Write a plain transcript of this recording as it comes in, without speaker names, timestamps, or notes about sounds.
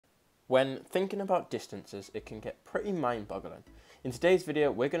When thinking about distances, it can get pretty mind-boggling. In today's video,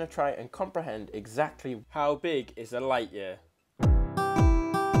 we're going to try and comprehend exactly how big is a light year.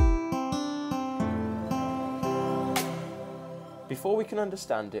 Before we can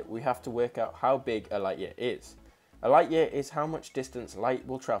understand it, we have to work out how big a light year is. A light year is how much distance light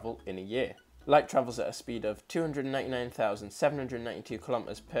will travel in a year. Light travels at a speed of 299,792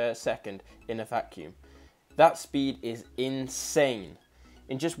 kilometers per second in a vacuum. That speed is insane.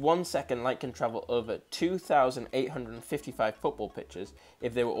 In just 1 second, light can travel over 2,855 football pitches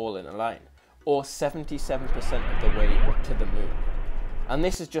if they were all in a line, or 77% of the way to the moon. And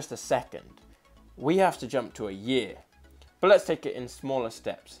this is just a second. We have to jump to a year. But let's take it in smaller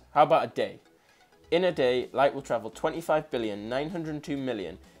steps. How about a day? In a day, light will travel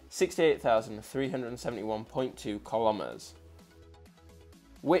 25,902,068,371.2 kilometers,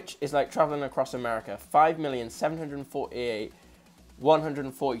 which is like traveling across America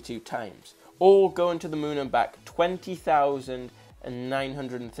 5,748,142 times, or going to the moon and back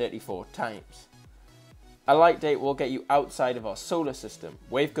 20,934 times. A light day will get you outside of our solar system.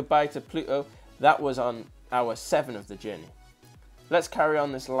 Wave goodbye to Pluto. That was on hour 7 of the journey. Let's carry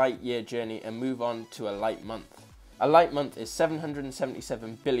on this light year journey and move on to a light month. A light month is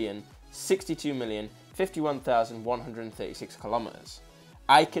 777,062,051,136 kilometers.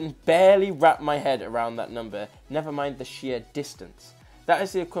 I can barely wrap my head around that number, never mind the sheer distance. That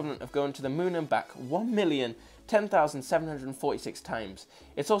is the equivalent of going to the moon and back 1,010,746 times.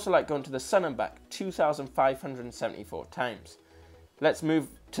 It's also like going to the sun and back 2,574 times. Let's move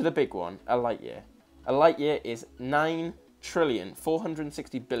to the big one, a light year. A light year is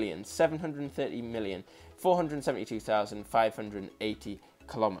 9,460,730,472,580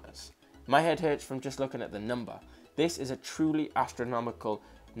 kilometers. My head hurts from just looking at the number. This is a truly astronomical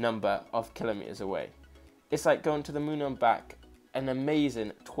number of kilometers away. It's like going to the moon and back an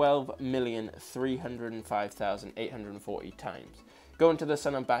amazing 12,305,840 times. Going to the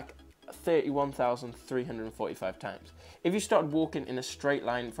sun and back 31,345 times. If you started walking in a straight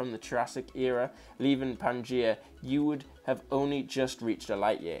line from the Jurassic era, leaving Pangaea, you would have only just reached a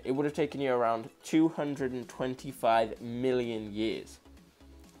light year. It would have taken you around 225 million years.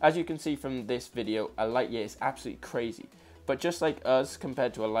 As you can see from this video, a light year is absolutely crazy. But just like us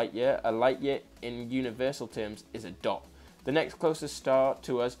compared to a light year in universal terms is a dot. The next closest star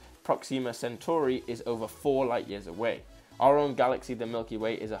to us, Proxima Centauri, is over 4 light years away. Our own galaxy, the Milky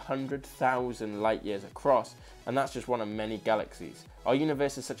Way, is 100,000 light years across, and that's just one of many galaxies. Our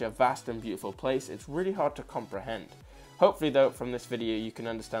universe is such a vast and beautiful place, it's really hard to comprehend. Hopefully though, from this video you can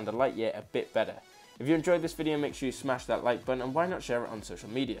understand a light year a bit better. If you enjoyed this video, make sure you smash that like button, and why not share it on social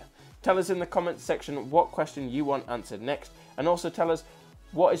media. Tell us in the comments section what question you want answered next, and also tell us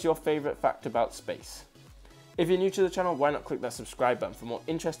what is your favourite fact about space. If you're new to the channel, why not click that subscribe button for more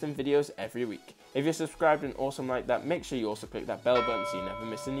interesting videos every week. If you're subscribed and awesome like that, make sure you also click that bell button so you never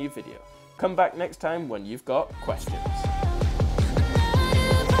miss a new video. Come back next time when you've got questions.